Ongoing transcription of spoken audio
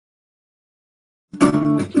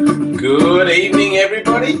Good evening,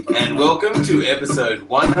 everybody, and welcome to episode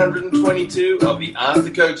 122 of the Ask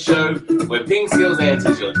the Coach Show, where Ping Skills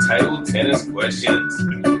answers your table tennis questions.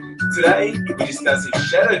 Today, we discuss if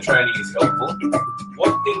shadow training is helpful,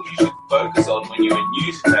 what things you should focus on when you are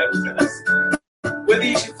new to table tennis, whether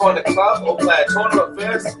you should find a club or play a tournament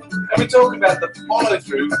first, and we talk about the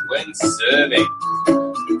follow-through when serving.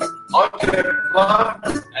 I'm Kevin Plum,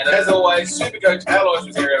 and as always, Supercoach Alois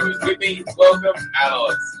Rosario is with me. Welcome,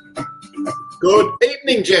 Alois. Good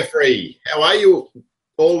evening, Jeffrey. How are you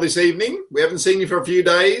all this evening? We haven't seen you for a few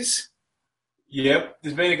days. Yep,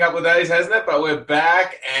 there's been a couple of days, hasn't it? But we're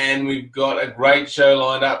back, and we've got a great show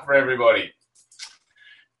lined up for everybody.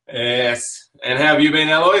 Yes. And how have you been,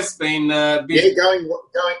 Alois? Been busy?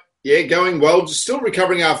 Going well. Just still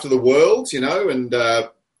recovering after the Worlds,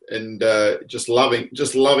 and just loving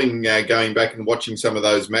going back and watching some of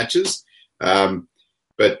those matches.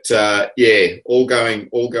 But all going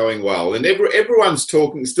well. And everyone's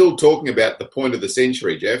still talking about the point of the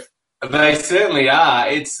century, Jeff. They certainly are.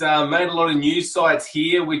 It's made a lot of news sites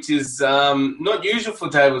here, which is not usual for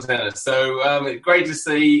table tennis. So it's great to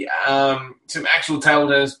see some actual table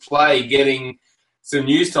tennis play getting some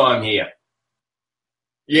news time here.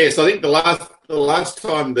 Yes, I think the last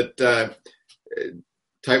time that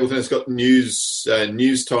table tennis got news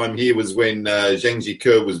time here was when Zhang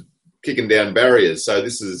Jike was kicking down barriers. So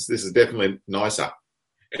this is definitely nicer.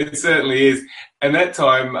 It certainly is. And that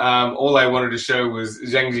time, all they wanted to show was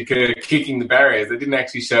Zhang Jike kicking the barriers. They didn't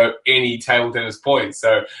actually show any table tennis points.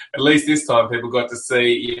 So at least this time, people got to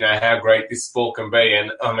see, how great this sport can be.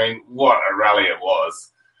 And I mean, what a rally it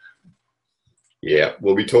was. Yeah,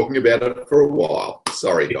 we'll be talking about it for a while.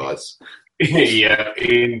 Sorry, guys. Yeah,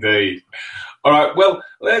 indeed. All right, well,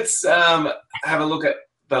 let's have a look at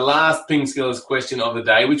the last Ping Skillers question of the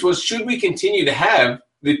day, which was, should we continue to have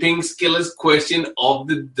the Ping Skillers question of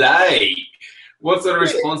the day? What sort of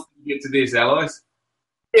response did you get to this, Alois?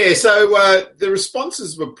 Yeah, so the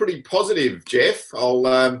responses were pretty positive, Jeff.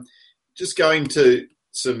 I'll just go into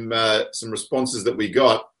some responses that we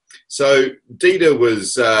got. So Dieter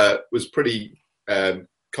was pretty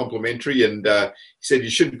complimentary, and he said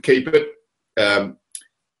you should keep it.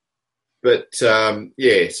 But he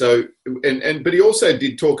also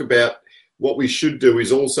did talk about what we should do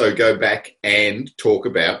is also go back and talk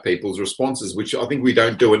about people's responses, which I think we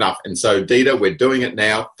don't do enough. And so, Dieter, we're doing it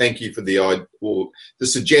now. Thank you for the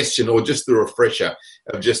suggestion or just the refresher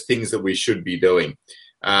of just things that we should be doing.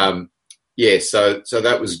 So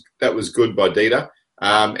that was good by Dieter.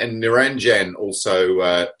 And Niranjan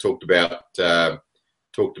also talked about the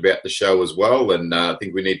show as well, and I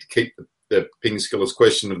think we need to keep the Ping Skillers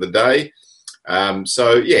question of the day.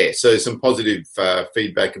 So some positive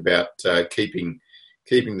feedback about keeping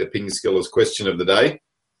the Ping Skillers question of the day.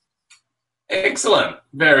 Excellent.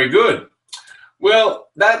 Very good. Well,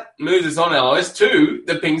 that moves us on, Alois, to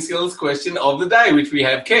the Ping Skillers question of the day, which we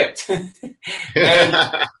have kept. and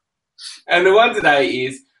the one today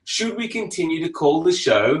is, should we continue to call the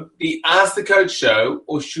show the Ask the Coach Show,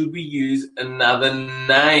 or should we use another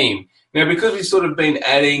name? Now, because we've sort of been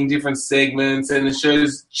adding different segments and the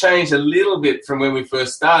show's changed a little bit from when we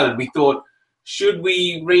first started, we thought, should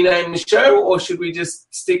we rename the show or should we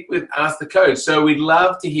just stick with Ask the Coach? So we'd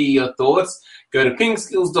love to hear your thoughts. Go to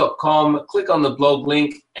pingskills.com, click on the blog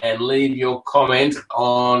link and leave your comment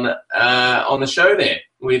on the show there.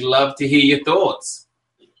 We'd love to hear your thoughts.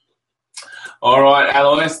 All right,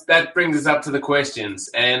 Alois, that brings us up to the questions.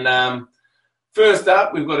 And first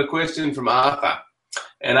up, we've got a question from Arthur.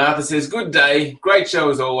 And Arthur says, good day, great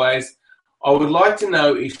show as always. I would like to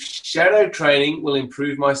know if shadow training will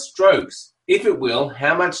improve my strokes. If it will,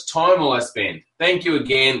 how much time will I spend? Thank you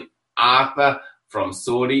again, Arthur from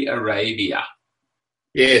Saudi Arabia.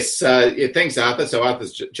 Yes, thanks, Arthur. So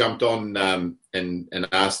Arthur's jumped on and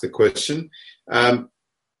asked the question.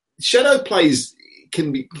 Shadow play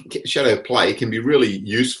can be really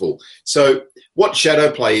useful. So what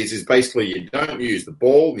shadow play is basically you don't use the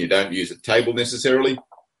ball and you don't use a table necessarily,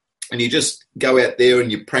 and you just go out there and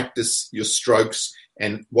you practice your strokes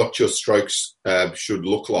and what your strokes should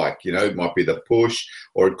look like. It might be the push,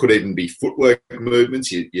 or it could even be footwork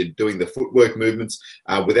movements. You're doing the footwork movements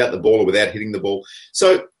without the ball or without hitting the ball.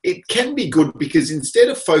 So it can be good because instead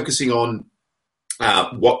of focusing on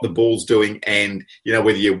what the ball's doing and,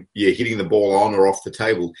 whether you're hitting the ball on or off the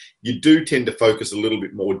table, you do tend to focus a little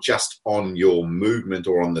bit more just on your movement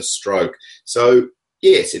or on the stroke. So,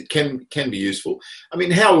 yes, it can be useful. I mean,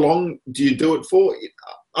 how long do you do it for?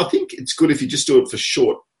 I think it's good if you just do it for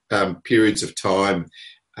short periods of time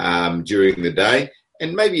during the day.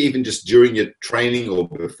 and maybe even just during your training or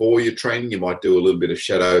before your training, you might do a little bit of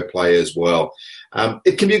shadow play as well.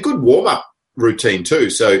 It can be a good warm-up routine too.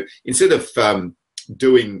 So instead of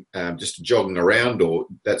doing just jogging around or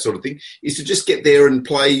that sort of thing, is to just get there and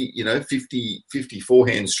play, 50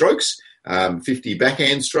 forehand strokes, 50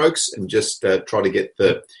 backhand strokes, and just try to get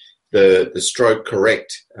the stroke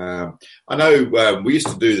correct. I know we used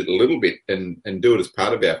to do that a little bit and do it as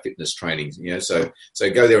part of our fitness trainings. So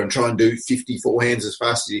go there and try and do 50 forehands as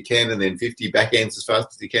fast as you can, and then 50 backhands as fast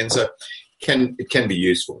as you can. So it can be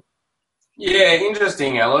useful. Yeah,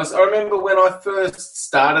 interesting, Alice. I remember when I first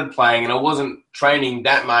started playing, and I wasn't training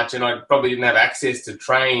that much, and I probably didn't have access to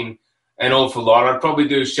train an awful lot. I'd probably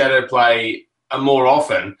do shadow play more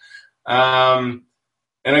often.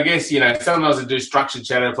 And I guess, sometimes I do structured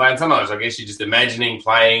shadow play, and sometimes I guess you're just imagining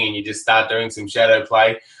playing and you just start doing some shadow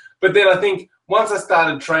play. But then I think once I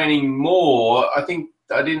started training more, I think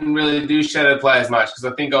I didn't really do shadow play as much because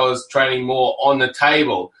I think I was training more on the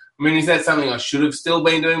table. I mean, is that something I should have still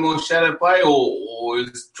been doing more shadow play, or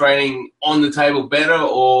is training on the table better,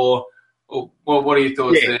 or what are your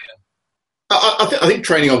thoughts there? I think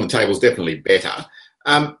training on the table is definitely better.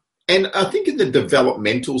 And I think in the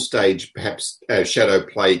developmental stage, perhaps shadow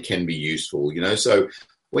play can be useful, So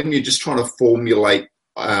when you're just trying to formulate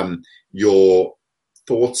your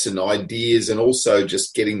thoughts and ideas, and also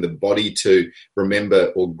just getting the body to remember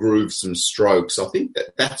or groove some strokes, I think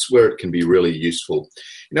that's where it can be really useful.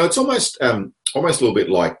 It's almost a little bit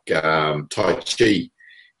like Tai Chi.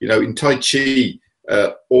 In Tai Chi,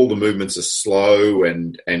 all the movements are slow,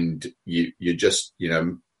 and you're just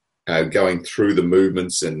going through the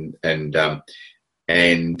movements and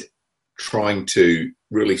trying to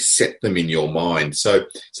really set them in your mind. So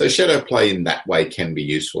shadow play in that way can be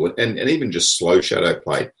useful, and even just slow shadow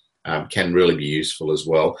play can really be useful as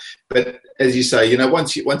well. But as you say,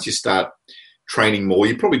 once you start training more,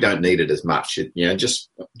 you probably don't need it as much.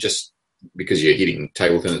 Just because you're hitting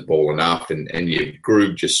table tennis ball enough, and you've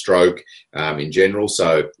grooved your stroke in general.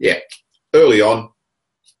 So yeah, early on,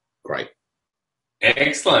 great.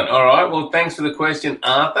 Excellent. All right. Well, thanks for the question,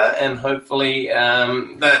 Arthur, and hopefully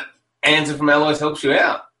that answer from Alois helps you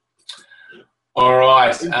out. All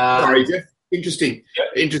right. Sorry, Jeff. Interesting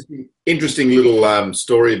little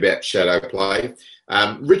story about shadow play.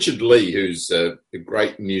 Richard Lee, who's a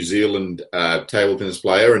great New Zealand table tennis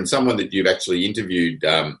player and someone that you've actually interviewed,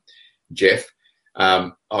 Jeff.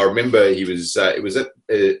 I remember it was at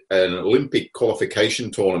an Olympic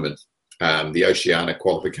qualification tournament, the Oceania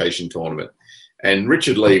qualification tournament. And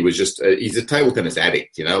Richard Lee was he's a table tennis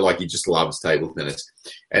addict, he just loves table tennis.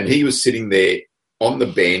 And he was sitting there on the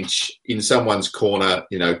bench in someone's corner,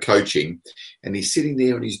 coaching. And he's sitting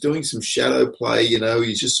there and he's doing some shadow play,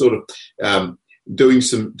 he's just sort of doing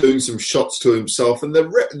some shots to himself. And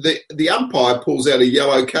the umpire pulls out a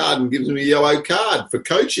yellow card and gives him a yellow card for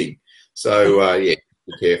coaching. So, be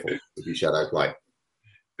careful with your shadow play.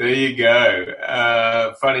 There you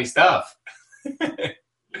go. Funny stuff.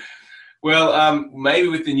 Well, maybe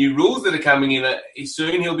with the new rules that are coming in,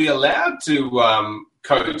 soon he'll be allowed to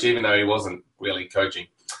coach, even though he wasn't really coaching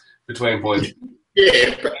between points.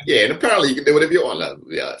 Yeah, and apparently you can do whatever you want.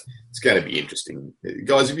 Yeah, it's going to be interesting,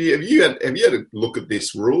 guys. Have you had a look at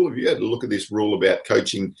this rule? Have you had a look at this rule about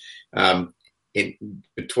coaching in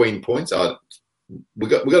between points?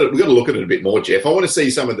 We've got to look at it a bit more, Jeff. I want to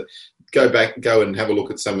see go and have a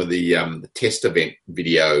look at some of the test event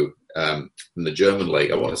video from the German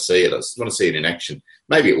league. I want to see it. I want to see it in action.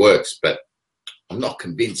 Maybe it works, but I'm not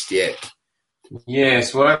convinced yet.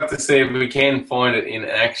 Yes, we'll have to see if we can find it in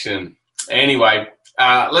action. Anyway,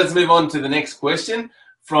 let's move on to the next question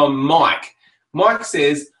from Mike. Mike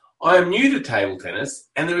says, I am new to table tennis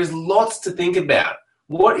and there is lots to think about.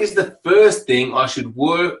 What is the first thing I should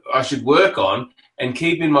work on and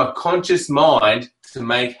keep in my conscious mind to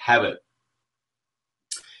make habit?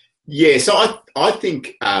 Yeah, so I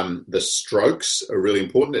think the strokes are really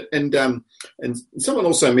important, and someone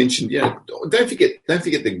also mentioned, don't forget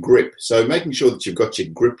the grip. So making sure that you've got your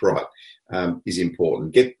grip right is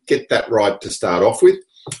important. Get that right to start off with,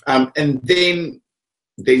 and then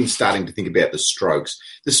starting to think about the strokes.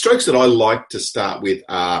 The strokes that I like to start with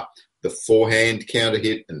are the forehand counter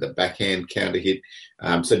hit and the backhand counter hit.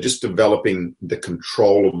 So just developing the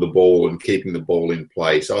control of the ball and keeping the ball in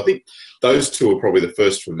play. So I think those two are probably the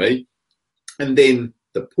first for me. And then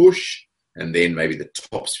the push, and then maybe the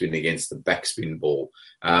top spin against the backspin ball.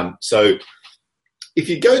 So if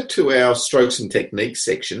you go to our strokes and techniques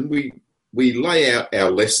section, we lay out our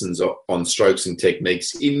lessons on strokes and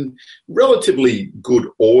techniques in relatively good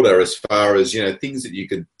order as far as, things that you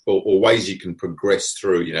could or ways you can progress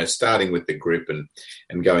through, starting with the grip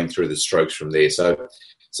and going through the strokes from there. So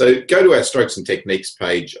go to our strokes and techniques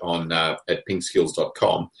page on at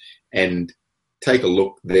pingskills.com and take a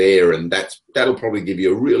look there, and that'll probably give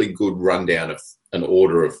you a really good rundown of an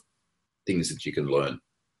order of things that you can learn.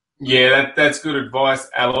 Yeah, that's good advice,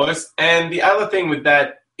 Alois. And the other thing with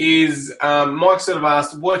that is Mike sort of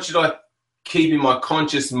asked, what should I keep in my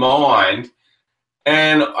conscious mind?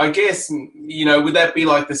 And I guess, would that be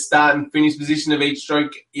like the start and finish position of each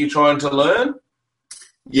stroke you're trying to learn?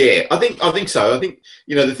 Yeah, I think so. I think,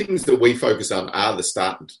 the things that we focus on are the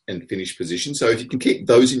start and finish position. So if you can keep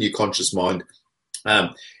those in your conscious mind,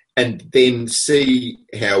 and then see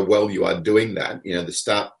how well you are doing that, the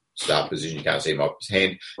start position, you can't see my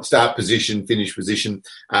hand, start position, finish position,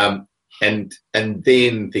 and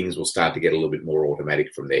then things will start to get a little bit more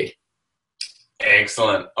automatic from there.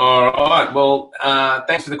 Excellent. All right. Well,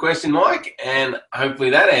 thanks for the question, Mike, and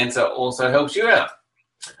hopefully that answer also helps you out.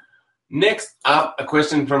 Next up, a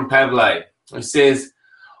question from Pavle, who says,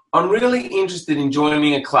 I'm really interested in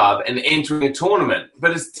joining a club and entering a tournament,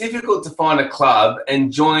 but it's difficult to find a club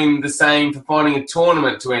and join the same for finding a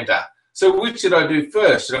tournament to enter. So which should I do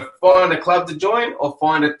first? Should I find a club to join or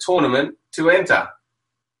find a tournament to enter?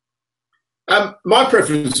 My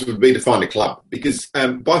preference would be to find a club, because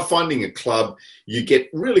by finding a club, you get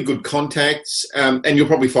really good contacts, and you'll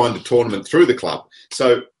probably find a tournament through the club.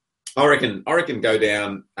 So I reckon go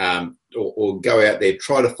down or go out there,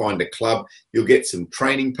 try to find a club. You'll get some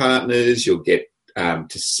training partners. You'll get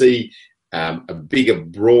to see a bigger,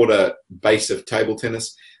 broader base of table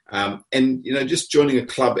tennis. And, just joining a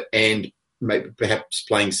club and maybe perhaps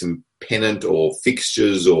playing some pennant or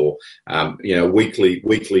fixtures or,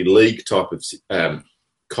 weekly league type of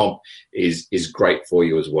comp is great for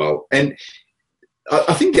you as well. And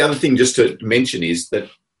I think the other thing just to mention is that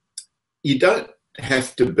you don't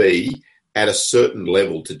have to be at a certain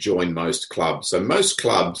level to join most clubs. So most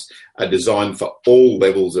clubs are designed for all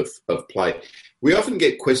levels of play. We often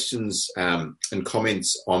get questions and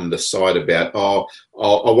comments on the site about,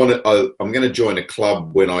 I'm going to join a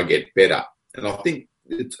club when I get better. And I think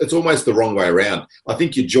it's almost the wrong way around. I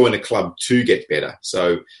think you join a club to get better.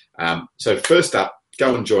 So first up,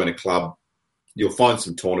 go and join a club. You'll find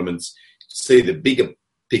some tournaments, see the bigger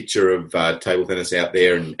picture of table tennis out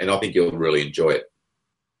there, and I think you'll really enjoy it.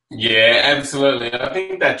 Yeah, absolutely. I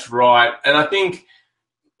think that's right. And I think,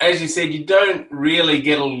 as you said, you don't really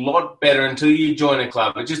get a lot better until you join a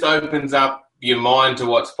club. It just opens up your mind to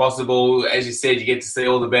what's possible. As you said, you get to see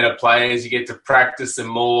all the better players. You get to practice some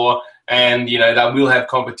more. And, they will have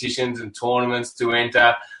competitions and tournaments to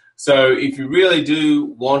enter. So if you really do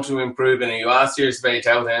want to improve and you are serious about your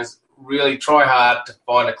table tennis, really try hard to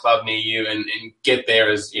find a club near you and get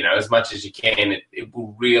there as much as you can. It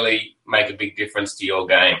will really make a big difference to your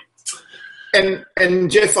game.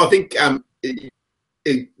 And Jeff, I think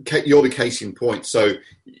you're the case in point. So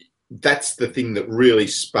that's the thing that really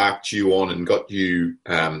sparked you on and got you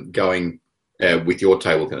going with your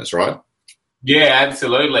table tennis, right? Yeah,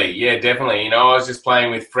 absolutely. Yeah, definitely. I was just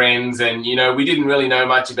playing with friends and, we didn't really know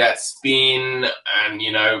much about spin and,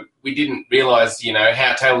 we didn't realise,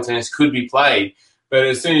 how table tennis could be played. But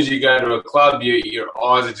as soon as you go to a club, your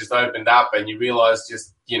eyes are just opened up and you realise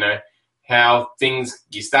just, how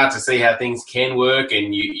you start to see how things can work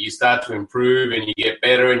and you start to improve and you get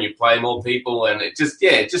better and you play more people and it just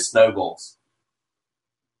snowballs.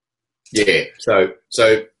 Yeah, so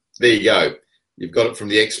there you go. You've got it from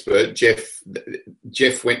the expert.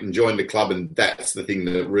 Jeff went and joined the club, and that's the thing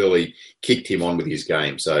that really kicked him on with his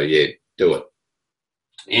game. So, yeah, do it.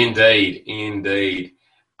 Indeed.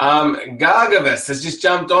 Gargavas has just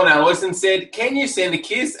jumped on, Alois, and said, can you send a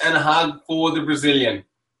kiss and a hug for the Brazilian?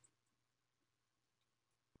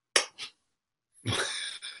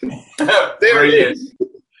 There it is.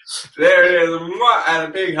 There it is. And a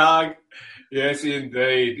big hug. Yes,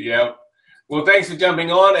 indeed. Yep. Well, thanks for jumping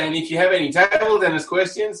on. And if you have any table tennis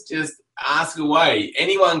questions, just ask away.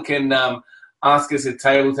 Anyone can ask us a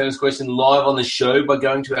table tennis question live on the show by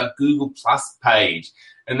going to our Google Plus page.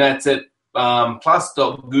 And that's at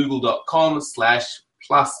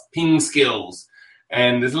plus.google.com/pluspingskills.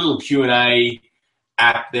 And there's a little Q&A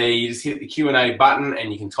app there. You just hit the Q&A button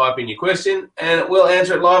and you can type in your question and we'll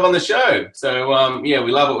answer it live on the show. So,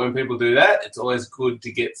 we love it when people do that. It's always good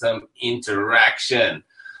to get some interaction.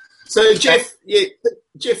 So, Jeff,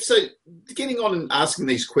 so getting on and asking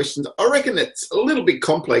these questions, I reckon it's a little bit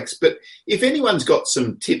complex, but if anyone's got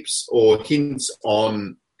some tips or hints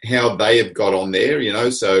on how they have got on there,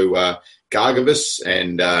 so Gargavas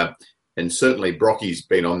and certainly Brocky's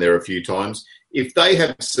been on there a few times. If they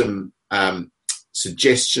have some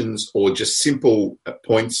suggestions or just simple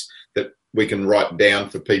points that we can write down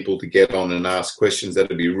for people to get on and ask questions,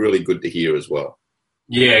 that'd be really good to hear as well.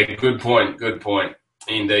 Yeah, good point. Good point.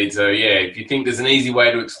 Indeed. So, yeah, if you think there's an easy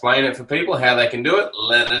way to explain it for people, how they can do it,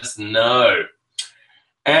 let us know.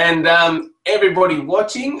 And everybody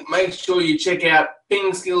watching, make sure you check out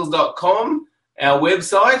pingskills.com, our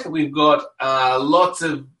website. We've got lots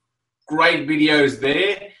of great videos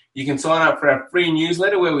there. You can sign up for our free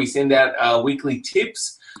newsletter where we send out weekly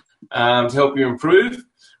tips to help you improve.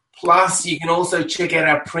 Plus, you can also check out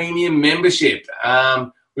our premium membership.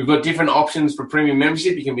 We've got different options for premium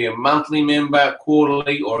membership. You can be a monthly member,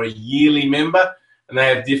 quarterly, or a yearly member, and they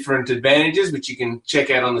have different advantages, which you can check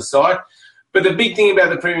out on the site. But the big thing about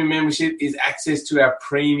the premium membership is access to our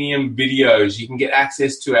premium videos. You can get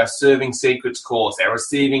access to our Serving Secrets course, our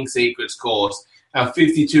Receiving Secrets course, our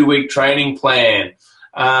 52-week training plan.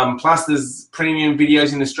 Plus, there's premium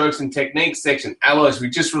videos in the Strokes and Techniques section. Alois, we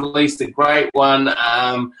just released a great one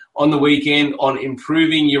on the weekend on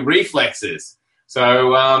improving your reflexes. So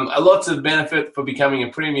lots of benefit for becoming a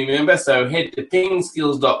premium member. So head to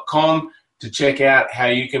pingskills.com to check out how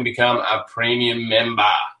you can become a premium member.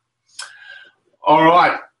 All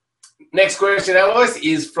right. Next question, Alois,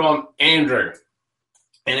 is from Andrew.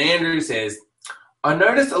 And Andrew says, I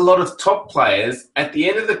noticed a lot of top players, at the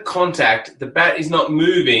end of the contact, the bat is not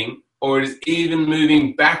moving or it is even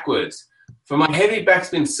moving backwards. For my heavy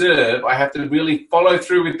backspin serve, I have to really follow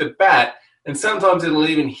through with the bat, and sometimes it'll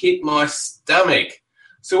even hit my stomach.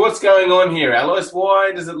 So what's going on here, Alois?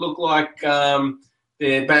 Why does it look like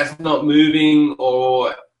the bat's not moving,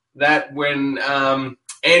 or that when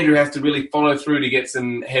Andrew has to really follow through to get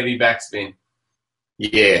some heavy backspin?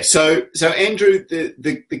 Yeah, so Andrew,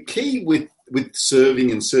 the key with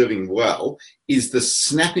serving and serving well is the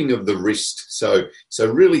snapping of the wrist. So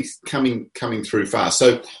really coming through fast.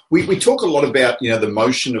 So we talk a lot about the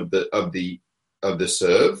motion of the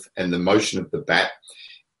serve and the motion of the bat,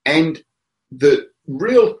 and the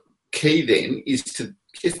real key then is to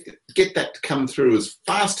just get that to come through as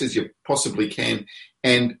fast as you possibly can.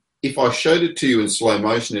 And if I showed it to you in slow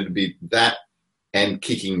motion, it'd be that and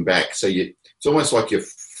kicking back. So it's almost like you're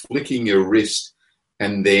flicking your wrist,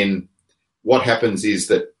 and then what happens is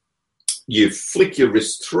that you flick your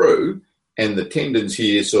wrist through and the tendons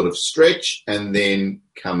here sort of stretch and then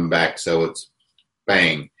come back. So it's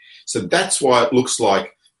bang. So that's why it looks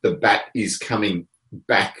like the bat is coming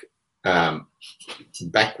back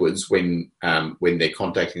backwards when they're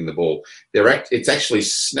contacting the ball. It's actually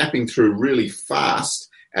snapping through really fast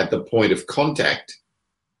at the point of contact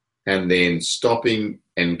and then stopping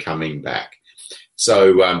and coming back.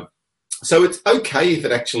 So it's okay if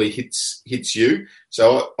it actually hits you.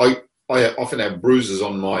 So I often have bruises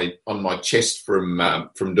on my chest from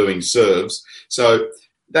doing serves. So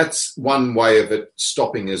that's one way of it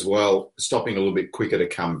stopping as well, stopping a little bit quicker to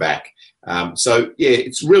come back. So yeah,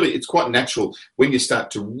 it's quite natural when you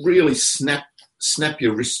start to really snap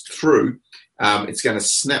your wrist through. It's going to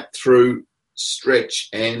snap through, stretch,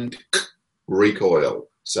 and recoil.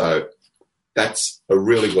 So that's a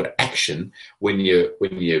really good action when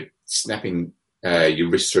you're snapping your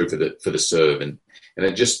wrist through for the serve, and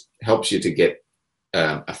it just helps you to get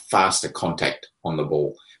a faster contact on the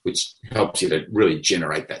ball, which helps you to really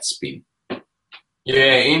generate that spin.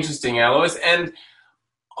 Yeah, interesting, Alois. And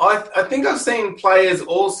I think I've seen players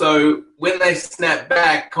also, when they snap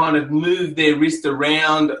back, kind of move their wrist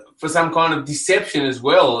around for some kind of deception as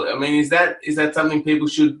well. I mean, is that something people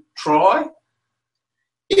should try?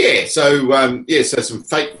 Yeah, so some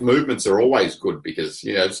fake movements are always good because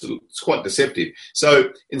it's quite deceptive.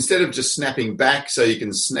 So instead of just snapping back, so you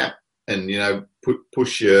can snap and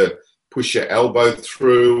push your elbow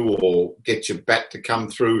through or get your bat to come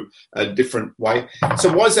through a different way.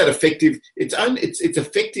 So why is that effective? It's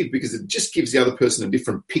effective because it just gives the other person a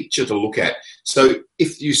different picture to look at. So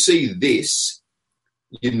if you see this,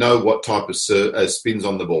 you know what type of spins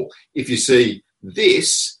on the ball. If you see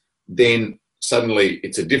this, then suddenly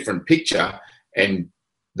it's a different picture, and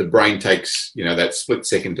the brain takes that split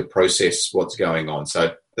second to process what's going on.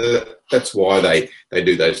 So that's why they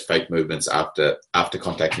do those fake movements after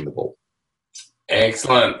contacting the ball.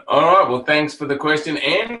 Excellent. All right. Well, thanks for the question,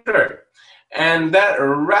 Andrew. And that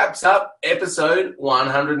wraps up episode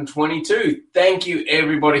 122. Thank you,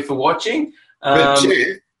 everybody, for watching.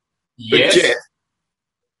 Jeff, yes.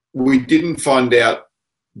 We didn't find out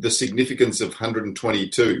the significance of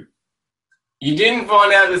 122. You didn't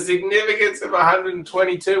find out the significance of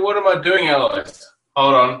 122? What am I doing, Alois?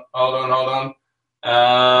 Hold on.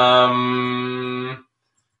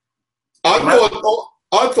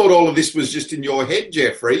 I thought all of this was just in your head,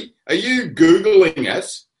 Jeffrey. Are you Googling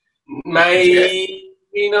us? Maybe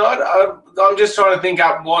not. I'm just trying to think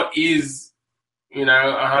up what is,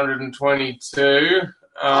 122.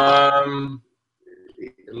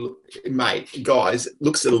 Mate, guys, it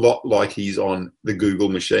looks a lot like he's on the Google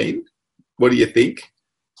machine. What do you think?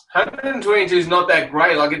 122 is not that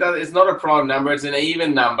great. Like it's not a prime number. It's an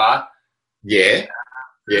even number. Yeah.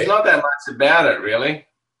 There's not that much about it, really.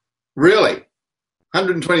 Really?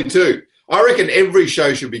 122. I reckon every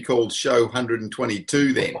show should be called Show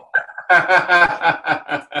 122 then. All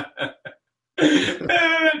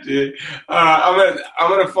right, I'm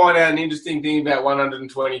gonna find out an interesting thing about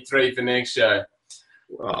 123 for next show.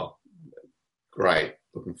 Wow, great!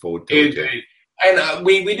 Looking forward to it. Jeff. And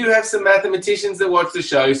we do have some mathematicians that watch the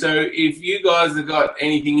show. So if you guys have got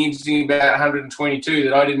anything interesting about 122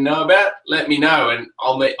 that I didn't know about, let me know, and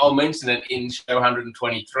I'll mention it in show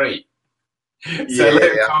 123. So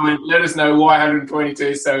let us know why 122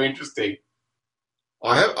 is so interesting.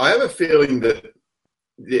 I have a feeling that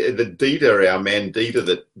the Dieter, our man Dieter,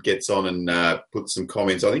 that gets on and puts some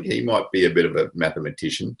comments, I think he might be a bit of a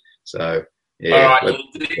mathematician. So, yeah. All right,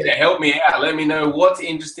 Dieter, help me out. Let me know what's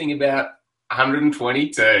interesting about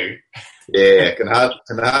 122. Yeah, can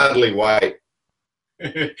hardly wait.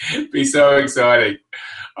 Be so exciting.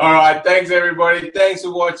 All right, thanks, everybody. Thanks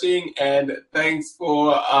for watching, and thanks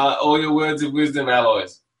for all your words of wisdom,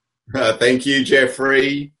 Alois. Thank you,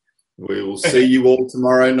 Jeffrey. We will see you all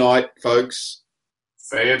tomorrow night, folks.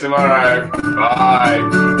 See you tomorrow.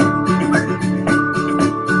 Bye.